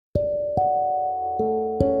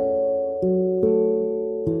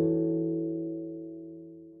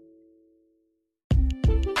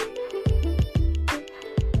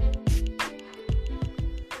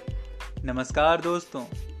नमस्कार दोस्तों,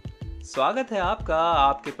 स्वागत है आपका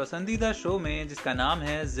आपके पसंदीदा शो में जिसका नाम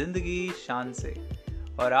है जिंदगी शान से।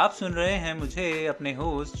 और आप सुन रहे हैं मुझे अपने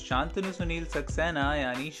होस्ट शांतनु सुनील सक्सेना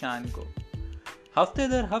यानी शान को। हफ्ते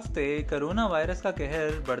दर हफ्ते कोरोना वायरस का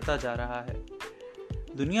कहर बढ़ता जा रहा है।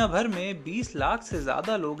 दुनिया भर में 20 लाख से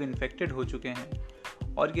ज्यादा लोग इन्फेक्टेड हो चुके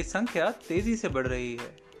हैं और ये संख्या तेजी से बढ़ रही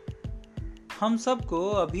है। हम सबको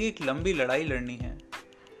अभी एक लंबी लड़ाई लड़नी है,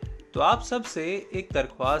 तो आप सबसे एक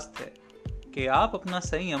दरख्वास्त है कि आप अपना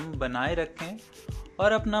संयम बनाए रखें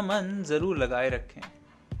और अपना मन जरूर लगाए रखें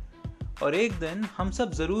और एक दिन हम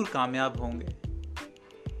सब जरूर कामयाब होंगे।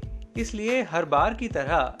 इसलिए हर बार की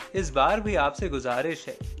तरह इस बार भी आपसे गुजारिश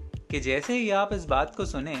है कि जैसे ही आप इस बात को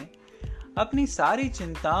सुने, अपनी सारी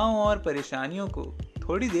चिंताओं और परेशानियों को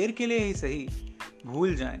थोड़ी देर के लिए ही सही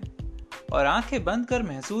भूल जाएं और आंखें बंद कर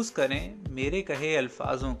महसूस करें मेरे कहे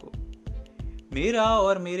अल्फाजों को। मेरा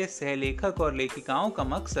और मेरे सहलेखक और लेखिकाओं का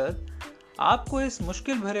मकसद आपको इस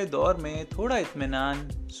मुश्किल भरे दौर में थोड़ा इत्मीनान,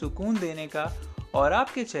 सुकून देने का और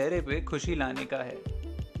आपके चेहरे पे खुशी लाने का है।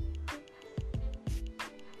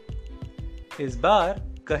 इस बार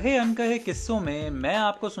कहे अनकहे किस्सों में मैं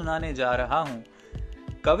आपको सुनाने जा रहा हूं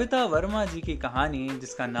कविता वर्मा जी की कहानी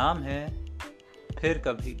जिसका नाम है फिर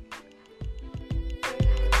कभी।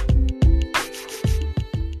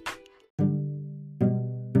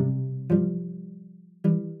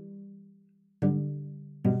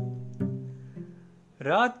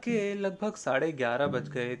 रात के लगभग 11:30 बज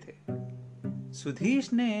गए थे।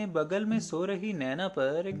 सुधीश ने बगल में सो रही नैना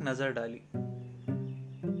पर एक नजर डाली।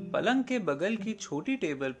 पलंग के बगल की छोटी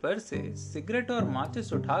टेबल पर से सिगरेट और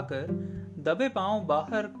माचिस उठाकर दबे पांव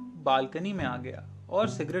बाहर बालकनी में आ गया और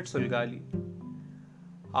सिगरेट सुलगा ली।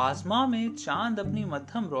 आसमां में चांद अपनी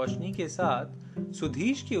मध्यम रोशनी के साथ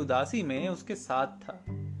सुधीश की उदासी में उसके साथ था।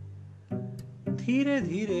 धीरे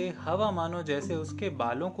धीरे हवा मानो जैसे उसके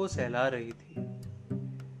बालों को सहला रही थी,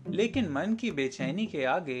 लेकिन मन की बेचैनी के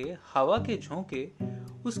आगे हवा के झोंके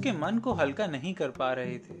उसके मन को हल्का नहीं कर पा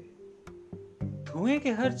रहे थे। धुएं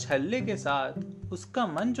के हर छल्ले के साथ उसका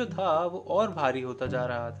मन जो था वो और भारी होता जा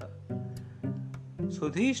रहा था।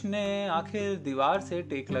 सुधीश ने आखिर दीवार से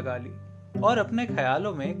टेक लगा ली और अपने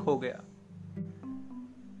ख्यालों में खो गया।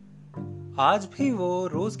 आज भी वो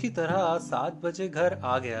रोज की तरह 7 बजे घर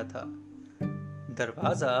आ गया था।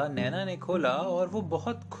 दरवाजा नैना ने खोला और वो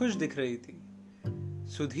बहुत खुश दिख रही थी।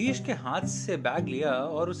 सुधीश के हाथ से बैग लिया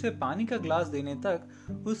और उसे पानी का ग्लास देने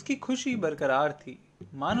तक उसकी खुशी बरकरार थी,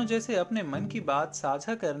 मानो जैसे अपने मन की बात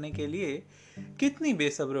साझा करने के लिए कितनी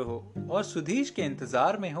बेसब्र हो और सुधीश के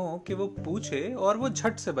इंतजार में हो कि वो पूछे और वो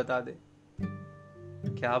झट से बता दे।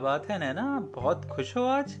 क्या बात है नैना, बहुत खुश हो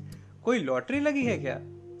आज? कोई लॉटरी लगी है क्या?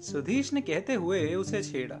 सुधीश ने कहते हुए उसे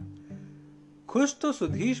छेड़ा। खुश तो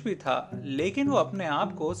सुधीश भी था, लेकिन वो अपने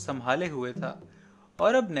आप को संभाले हुए था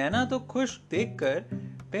और अब नैना तो खुश देखकर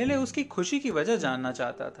पहले उसकी खुशी की वजह जानना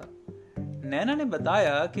चाहता था। नैना ने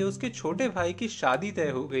बताया कि उसके छोटे भाई की शादी तय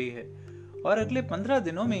हो गई है और अगले 15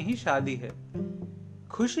 दिनों में ही शादी है।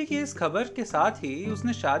 खुशी की इस खबर के साथ ही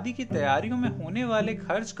उसने शादी की तैयारियों में होने वाले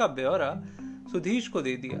खर्च का ब्यौरा सुधीश को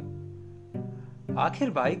दे दिया। आखिर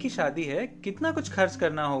भाई की शादी है, कितना कुछ खर्च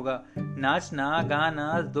करना होगा। नाचना,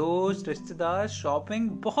 गाना, दोस्त, रिश्तेदार, शॉपिंग,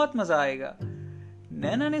 बहुत मजा आएगा,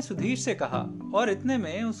 नैना ने सुधीश से कहा। और इतने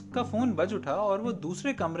में उसका फोन बज उठा और वो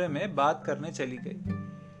दूसरे कमरे में बात करने चली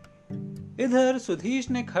गई। इधर सुधीश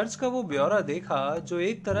ने खर्च का वो ब्यौरा देखा जो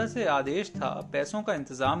एक तरह से आदेश था पैसों का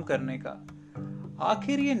इंतजाम करने का।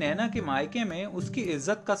 आखिर ये नैना के मायके में उसकी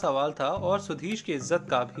इज्जत का सवाल था और सुधीश की इज्जत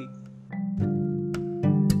का भी।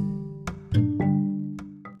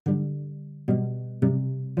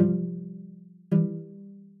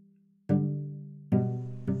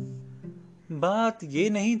 बात ये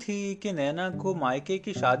नहीं थी कि नैना को मायके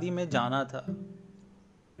की शादी में जाना था।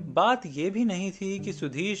 बात ये भी नहीं थी कि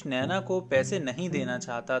सुधीश नैना को पैसे नहीं देना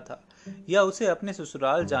चाहता था या उसे अपने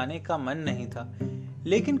ससुराल जाने का मन नहीं था,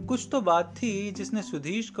 लेकिन कुछ तो बात थी जिसने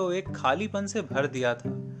सुधीश को एक खालीपन से भर दिया था।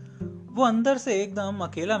 वो अंदर से एकदम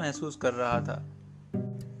अकेला महसूस कर रहा था।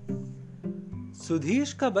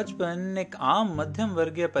 सुधीश का बचपन एक आम मध्यम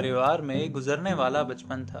वर्गीय परिवार में गुजरने वाला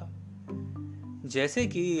बचपन था, जैसे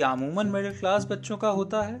कि आमूमन मिडिल क्लास बच्चों का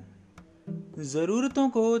होता है। जरूरतों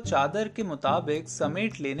को चादर के मुताबिक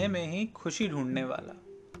समेट लेने में ही खुशी ढूंढने वाला,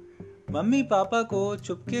 मम्मी पापा को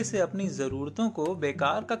चुपके से अपनी जरूरतों को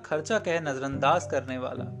बेकार का खर्चा कह नजरअंदाज करने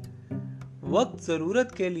वाला, वक्त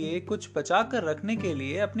जरूरत के लिए कुछ बचा कर रखने के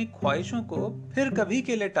लिए अपनी ख्वाहिशों को फिर कभी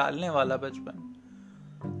के लिए टालने वाला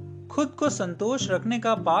बचपन। खुद को संतोष रखने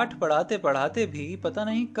का पाठ पढ़ाते पढ़ाते भी पता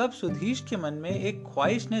नहीं कब सुधीश के मन में एक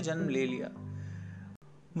ख्वाहिश ने जन्म ले लिया।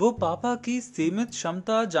 वो पापा की सीमित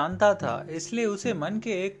क्षमता जानता था, इसलिए उसे मन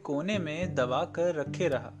के एक कोने में दबा कर रखे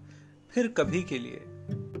रहा, फिर कभी के लिए।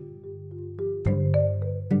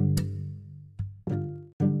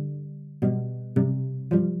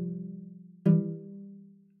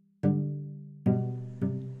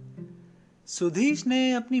 सुधीश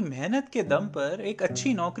ने अपनी मेहनत के दम पर एक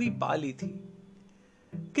अच्छी नौकरी पा ली थी।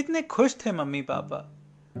 कितने खुश थे मम्मी पापा।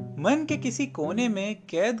 मन के किसी कोने में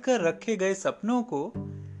कैद कर रखे गए सपनों को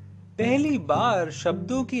पहली बार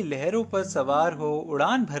शब्दों की लहरों पर सवार हो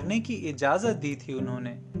उड़ान भरने की इजाजत दी थी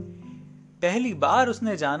उन्होंने। पहली बार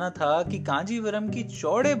उसने जाना था कि कांजीवरम की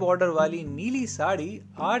चौड़े बॉर्डर वाली नीली साड़ी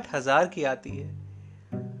 8,000 की आती है।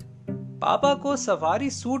 पापा को सफारी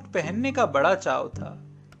सूट पहनने का बड़ा चाव था।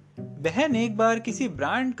 बहन एक बार किसी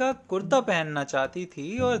ब्रांड का कुर्ता पहनना चाहती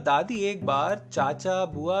थी और दादी एक बार चाचा,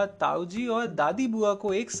 बुआ, ताऊजी और दादी बुआ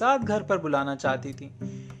को एक साथ घर पर बुलाना चाहती थी,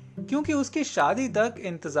 क्योंकि उसकी शादी तक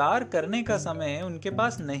इंतजार करने का समय उनके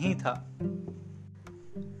पास नहीं था।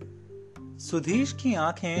 सुधीश की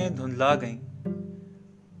आंखें धुंधला गईं।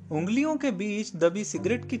 उंगलियों के बीच दबी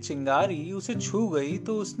सिगरेट की चिंगारी उसे छू गई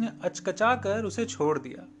तो उसने अचकचाकर उसे छोड़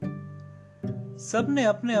दिया। सबने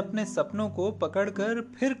अपने अपने सपनों को पकड़कर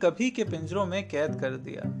फिर कभी के पिंजरों में कैद कर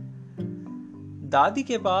दिया। दादी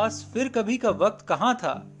के पास फिर कभी का वक्त कहां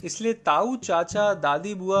था, इसलिए ताऊ, चाचा,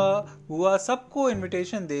 दादी, बुआ सबको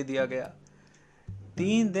इनविटेशन दे दिया गया।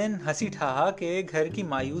 3 दिन हंसी ठहा के घर की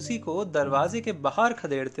मायूसी को दरवाजे के बाहर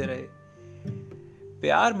खदेड़ते रहे।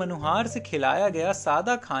 प्यार मनुहार से खिलाया गया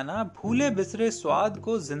सादा खाना भूले बिसरे स्वाद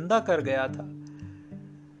को जिंदा कर गया था।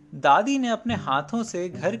 दादी ने अपने हाथों से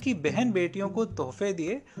घर की बहन बेटियों को तोहफे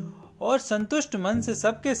दिए और संतुष्ट मन से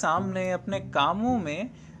सबके सामने अपने कामों में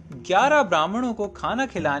 11 ब्राह्मणों को खाना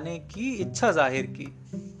खिलाने की इच्छा जाहिर की।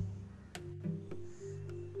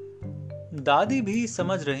 दादी भी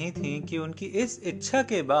समझ रही थीं कि उनकी इस इच्छा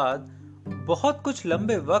के बाद बहुत कुछ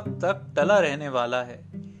लंबे वक्त तक टला रहने वाला है,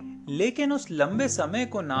 लेकिन उस लंबे समय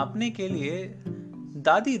को नापने के लिए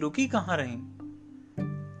दादी रुकी कहां रहीं।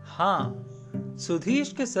 हाँ,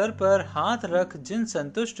 सुधीश के सर पर हाथ रख जिन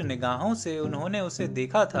संतुष्ट निगाहों से उन्होंने उसे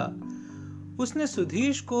देखा था, उसने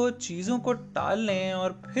सुधीश को चीजों को टालने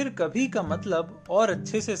और फिर कभी का मतलब और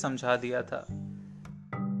अच्छे से समझा दिया था।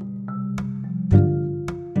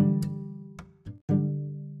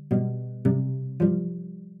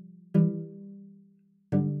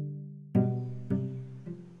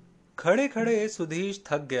 खड़े खड़े सुधीश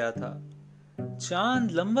थक गया था।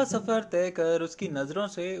 चांद लंबा सफर तय कर उसकी नजरों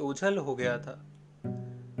से ओझल हो गया था।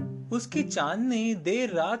 उसकी चांदनी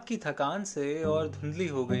देर रात की थकान से और धुंधली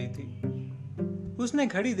हो गई थी। उसने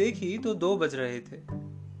घड़ी देखी तो 2 बज रहे थे।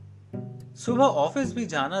 सुबह ऑफिस भी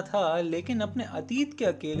जाना था, लेकिन अपने अतीत के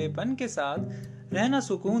अकेलेपन के साथ रहना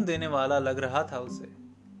सुकून देने वाला लग रहा था उसे।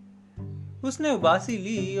 उसने उबासी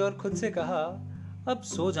ली और खुद से कहा, अब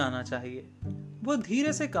सो जाना चाहिए। वो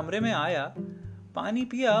धीरे से कमरे में आया, पानी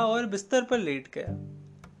पिया और बिस्तर पर लेट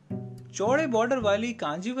गया। चौड़े बॉर्डर वाली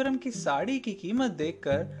कांजीवरम की साड़ी की कीमत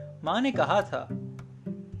देखकर मां ने कहा था,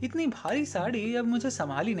 इतनी भारी साड़ी अब मुझे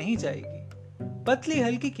संभाली नहीं जाएगी। पतली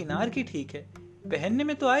हल्की किनार की ठीक है, पहनने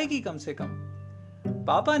में तो आएगी कम से कम।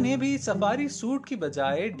 पापा ने भी सफारी सूट की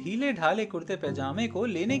बजाय ढीले ढाले कुर्ते पैजामे को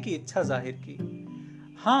लेने की इच्छा जाहिर की।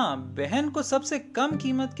 हाँ, बहन को सबसे कम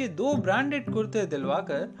कीमत के 2 ब्रांडेड कुर्ते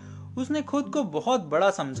दिलवाकर उसने खुद को बहुत बड़ा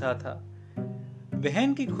समझा था।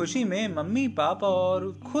 बहन की खुशी में मम्मी, पापा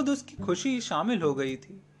और खुद उसकी खुशी शामिल हो गई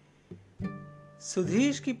थी।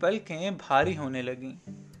 सुधीश की पलकें भारी होने लगीं।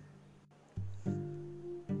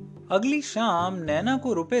 अगली शाम नैना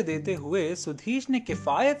को रुपए देते हुए सुधीश ने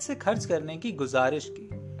किफायत से खर्च करने की गुजारिश की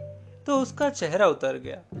तो उसका चेहरा उतर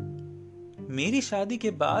गया। मेरी शादी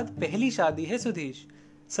के बाद पहली शादी है सुधीश,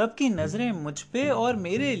 सबकी नजरें मुझ पे और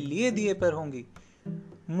मेरे लिए दिए पर होंगी।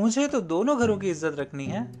 मुझे तो दोनों घरों की इज्जत रखनी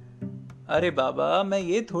है। अरे बाबा, मैं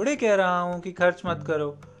ये थोड़े कह रहा हूं कि खर्च मत करो,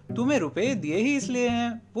 तुम्हें रुपए दिए ही इसलिए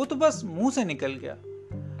हैं, वो तो बस मुंह से निकल गया।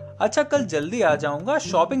 अच्छा, कल जल्दी आ जाऊंगा,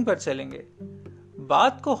 शॉपिंग पर चलेंगे।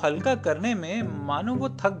 बात को हल्का करने में मानो वो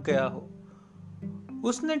थक गया हो।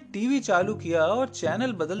 उसने टीवी चालू किया और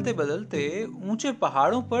चैनल बदलते बदलते ऊंचे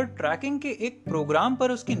पहाड़ों पर ट्रैकिंग के एक प्रोग्राम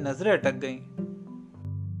पर उसकी नजरें अटक गईं।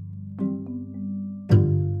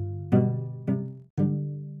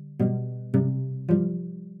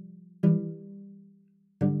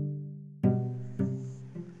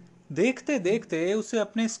 देखते देखते उसे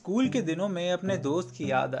अपने स्कूल के दिनों में अपने दोस्त की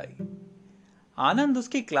याद आई। आनंद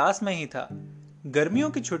उसकी क्लास में ही था। गर्मियों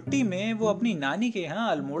की छुट्टी में वो अपनी नानी के यहाँ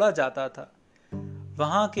अल्मोड़ा जाता था।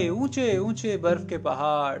 वहां के ऊंचे ऊंचे बर्फ के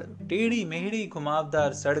पहाड़, टेढ़ी मेढ़ी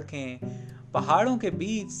घुमावदार सड़कें, पहाड़ों के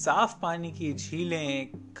बीच साफ पानी की झीलें,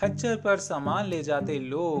 खच्चर पर सामान ले जाते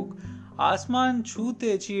लोग, आसमान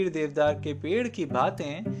छूते चीड़ देवदार के पेड़ की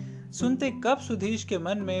बातें सुनते कब सुधीश के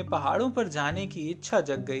मन में पहाड़ों पर जाने की इच्छा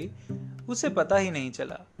जग गई, उसे पता ही नहीं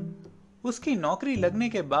चला। उसकी नौकरी लगने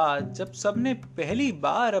के बाद जब सबने पहली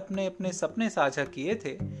बार अपने अपने सपने साझा किए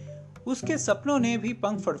थे, उसके सपनों ने भी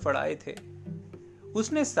पंख फड़फड़ाए थे।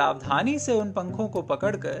 उसने सावधानी से उन पंखों को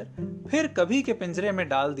पकड़कर फिर कभी के पिंजरे में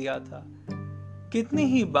डाल दिया था। कितनी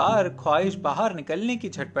ही बार ख्वाहिश बाहर निकलने की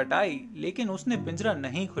झटपटाई, लेकिन उसने पिंजरा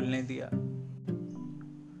नहीं खुलने दिया।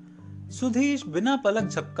 सुधीश बिना पलक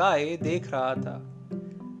झपकाए देख रहा था।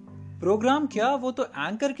 प्रोग्राम क्या, वो तो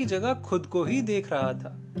एंकर की जगह खुद को ही देख रहा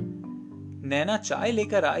था। नैना चाय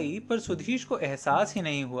लेकर आई, पर सुधीश को एहसास ही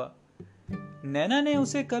नहीं हुआ। नैना ने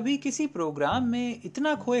उसे कभी किसी प्रोग्राम में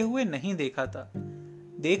इतना खोए हुए नहीं देखा था।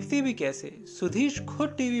 देखती भी कैसे, सुधीश खुद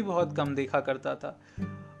टीवी बहुत कम देखा करता था,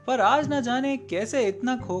 पर आज न जाने कैसे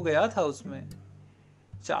इतना खो गया था उसमें।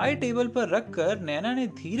 चाय टेबल पर रखकर नैना ने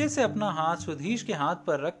धीरे से अपना हाथ सुधीश के हाथ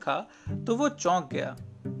पर रखा तो वो चौंक गया।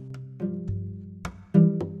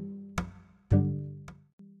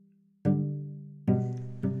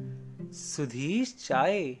 सुधीश,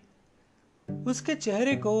 चाय? उसके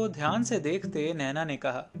चेहरे को ध्यान से देखते नैना ने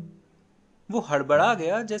कहा। वो हड़बड़ा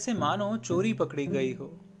गया, जैसे मानो चोरी पकड़ी गई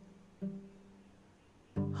हो।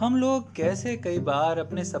 हम लोग कैसे कई बार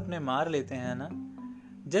अपने सपने मार लेते हैं ना,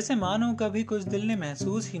 जैसे मानो कभी कुछ दिल ने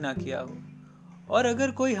महसूस ही ना किया हो, और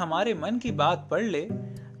अगर कोई हमारे मन की बात पढ़ ले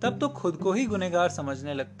तब तो खुद को ही गुनहगार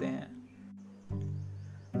समझने लगते हैं।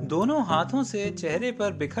 दोनों हाथों से चेहरे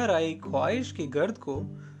पर बिखर आई ख्वाहिश की गर्द को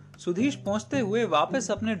सुधीश पहुंचते हुए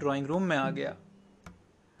वापस अपने ड्राइंग रूम में आ गया।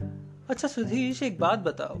 अच्छा सुधीश, एक बात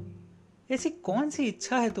बताओ, ऐसी कौन सी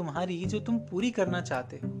इच्छा है तुम्हारी जो तुम पूरी करना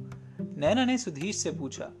चाहते हो? नैना ने सुधीश से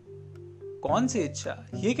पूछा। कौन सी इच्छा?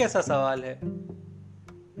 ये कैसा सवाल है?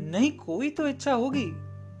 नहीं, कोई तो इच्छा होगी,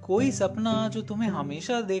 कोई सपना जो तुम्हें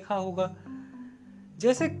हमेशा देखा होगा,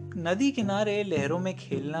 जैसे नदी किनारे लहरों में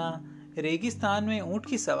खेलना, रेगिस्तान में ऊंट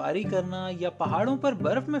की सवारी करना, या पहाड़ों पर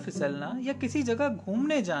बर्फ में फिसलना, या किसी जगह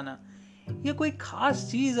घूमने जाना, या कोई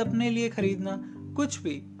खास चीज अपने लिए खरीदना। कुछ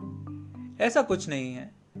भी ऐसा कुछ नहीं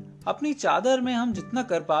है। अपनी चादर में हम जितना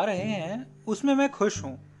कर पा रहे हैं उसमें मैं खुश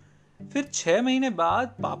हूं। फिर 6 महीने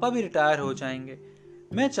बाद पापा भी रिटायर हो जाएंगे।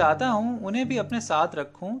 मैं चाहता हूं उन्हें भी अपने साथ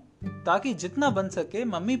रखूं, ताकि जितना बन सके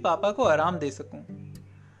मम्मी पापा को आराम दे सकूं।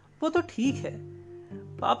 वो तो ठीक है,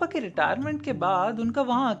 पापा के रिटायरमेंट के बाद उनका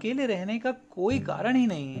वहां अकेले रहने का कोई कारण ही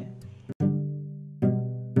नहीं है।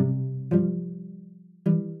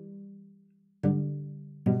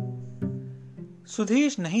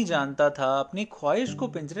 सुधीश नहीं जानता था अपनी ख्वाहिश को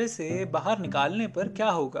पिंजरे से बाहर निकालने पर क्या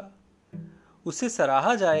होगा। उसे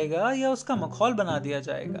सराहा जाएगा या उसका मखौल बना दिया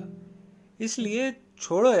जाएगा। इसलिए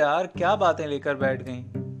छोड़ो यार, क्या बातें लेकर बैठ गईं,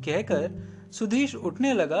 कहकर सुधीश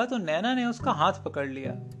उठने लगा तो नैना ने उसका हाथ पकड़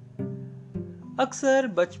लिया। अक्सर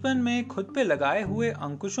बचपन में खुद पे लगाए हुए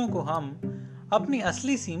अंकुशों को हम अपनी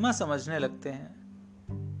असली सीमा समझने लगते हैं।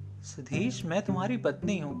 सुधीश, मैं तुम्हारी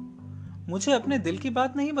पत्नी हूं, मुझे अपने दिल की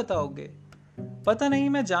बात नहीं बताओगे? पता नहीं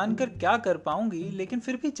मैं जानकर क्या कर पाऊंगी, लेकिन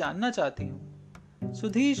फिर भी जानना चाहती हूं।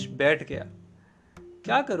 सुधीश बैठ गया।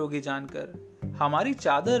 क्या करोगी जानकर? हमारी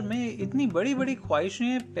चादर में इतनी बड़ी बड़ी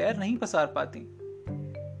ख्वाहिशें पैर नहीं पसार पाती।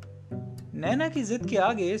 नैना की जिद के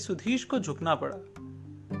आगे सुधीश को झुकना पड़ा।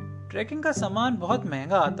 ट्रैकिंग का सामान बहुत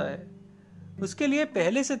महंगा आता है, उसके लिए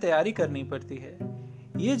पहले से तैयारी करनी पड़ती है।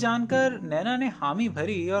 ये जानकर नैना ने हामी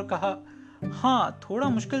भरी और कहा, हाँ थोड़ा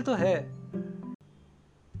मुश्किल तो है।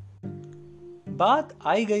 बात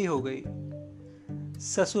आई गई हो गई।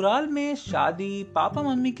 ससुराल में शादी, पापा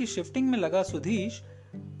मम्मी की शिफ्टिंग में लगा सुधीश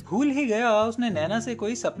भूल ही गया उसने नैना से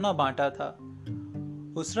कोई सपना बांटा था।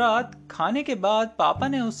 उस रात खाने के बाद पापा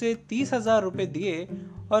ने उसे 30,000 रुपए दिए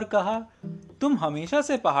और कहा, तुम हमेशा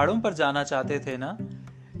से पहाड़ों पर जाना चाहते थे ना,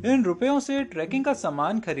 इन रुपयों से ट्रैकिंग का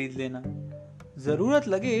सामान खरीद लेना, जरूरत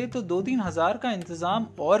लगे तो 2-3 हजार का इंतजाम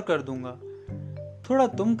और कर दूंगा, थोड़ा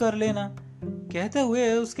तुम कर लेना। कहते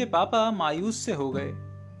हुए उसके पापा मायूस से हो गए।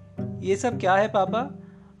 ये सब क्या है पापा,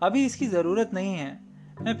 अभी इसकी जरूरत नहीं है,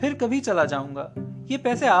 मैं फिर कभी चला जाऊंगा, ये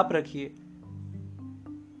पैसे आप रखिए।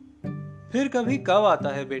 फिर कभी कब आता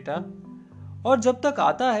है बेटा, और जब तक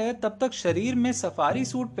आता है तब तक शरीर में सफारी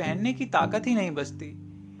सूट पहनने की ताकत ही नहीं बचती।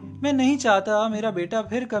 मैं नहीं चाहता मेरा बेटा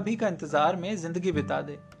फिर कभी का इंतजार में जिंदगी बिता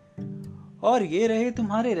दे। और ये रहे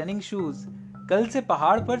तुम्हारे रनिंग शूज, कल से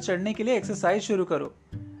पहाड़ पर चढ़ने के लिए एक्सरसाइज शुरू करो।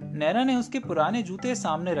 नैना ने उसके पुराने जूते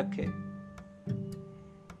सामने रखे।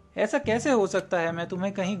 ऐसा कैसे हो सकता है, मैं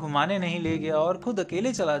तुम्हें कहीं घुमाने नहीं ले गया और खुद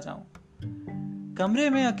अकेले चला जाऊं। कमरे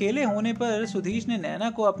में अकेले होने पर सुधीश ने नैना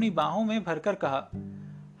को अपनी बाहों में भरकर कहा,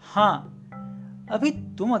 हाँ अभी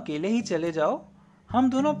तुम अकेले ही चले जाओ, हम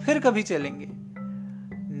दोनों फिर कभी चलेंगे,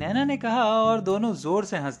 नैना ने कहा और दोनों जोर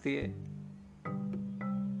से हंस दिए।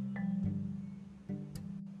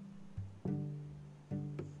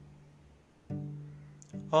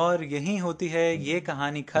 और यहीं होती है ये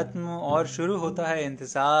कहानी खत्म और शुरू होता है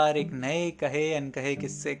इंतजार एक नए कहे अनकहे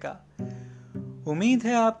किस्से का। उम्मीद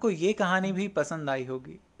है आपको ये कहानी भी पसंद आई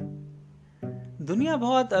होगी। दुनिया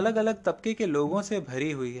बहुत अलग अलग तबके के लोगों से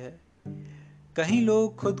भरी हुई है। कहीं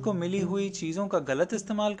लोग खुद को मिली हुई चीजों का गलत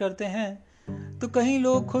इस्तेमाल करते हैं, तो कहीं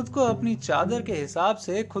लोग खुद को अपनी चादर के हिसाब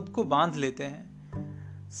से खुद को बांध लेते हैं।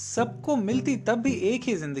 सबको मिलती तब भी एक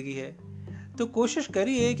ही जिंदगी है, तो कोशिश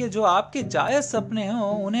करिए कि जो आपके जायज सपने हो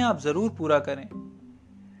उन्हें आप जरूर पूरा करें।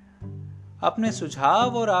 अपने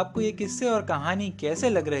सुझाव और आपको ये किस्से और कहानी कैसे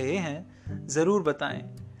लग रहे हैं जरूर बताएं।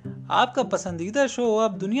 आपका पसंदीदा शो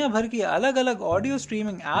अब दुनिया भर की अलग अलग ऑडियो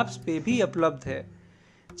स्ट्रीमिंग एप्स पे भी उपलब्ध है,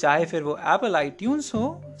 चाहे फिर वो एप्पल आईट्यून्स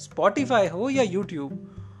हो, स्पॉटिफाई हो या यूट्यूब।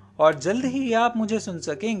 और जल्द ही आप मुझे सुन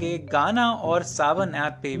सकेंगे गाना और सावन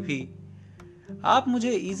ऐप पे भी। आप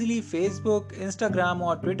मुझे इजीली फेसबुक, इंस्टाग्राम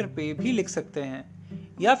और ट्विटर पे भी लिख सकते हैं,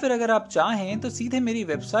 या फिर अगर आप चाहें तो सीधे मेरी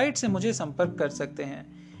वेबसाइट से मुझे संपर्क कर सकते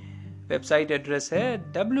हैं। वेबसाइट एड्रेस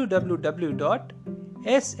है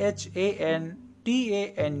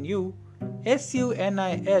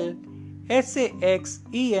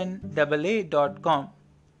www.shantanilsaxenaa.com।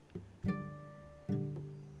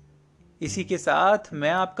 इसी के साथ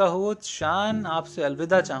मैं आपका होस्ट शान आपसे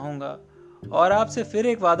अलविदा चाहूंगा और आपसे फिर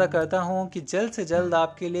एक वादा करता हूं कि जल्द से जल्द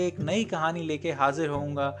आपके लिए एक नई कहानी लेके हाजिर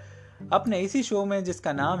होऊंगा अपने इसी शो में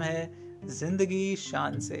जिसका नाम है जिंदगी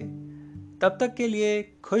शान से। तब तक के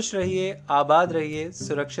लिए खुश रहिए, आबाद रहिए,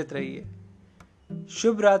 सुरक्षित रहिए।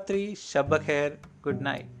 शुभ रात्रि, शब बखैर, गुड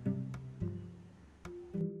नाइट।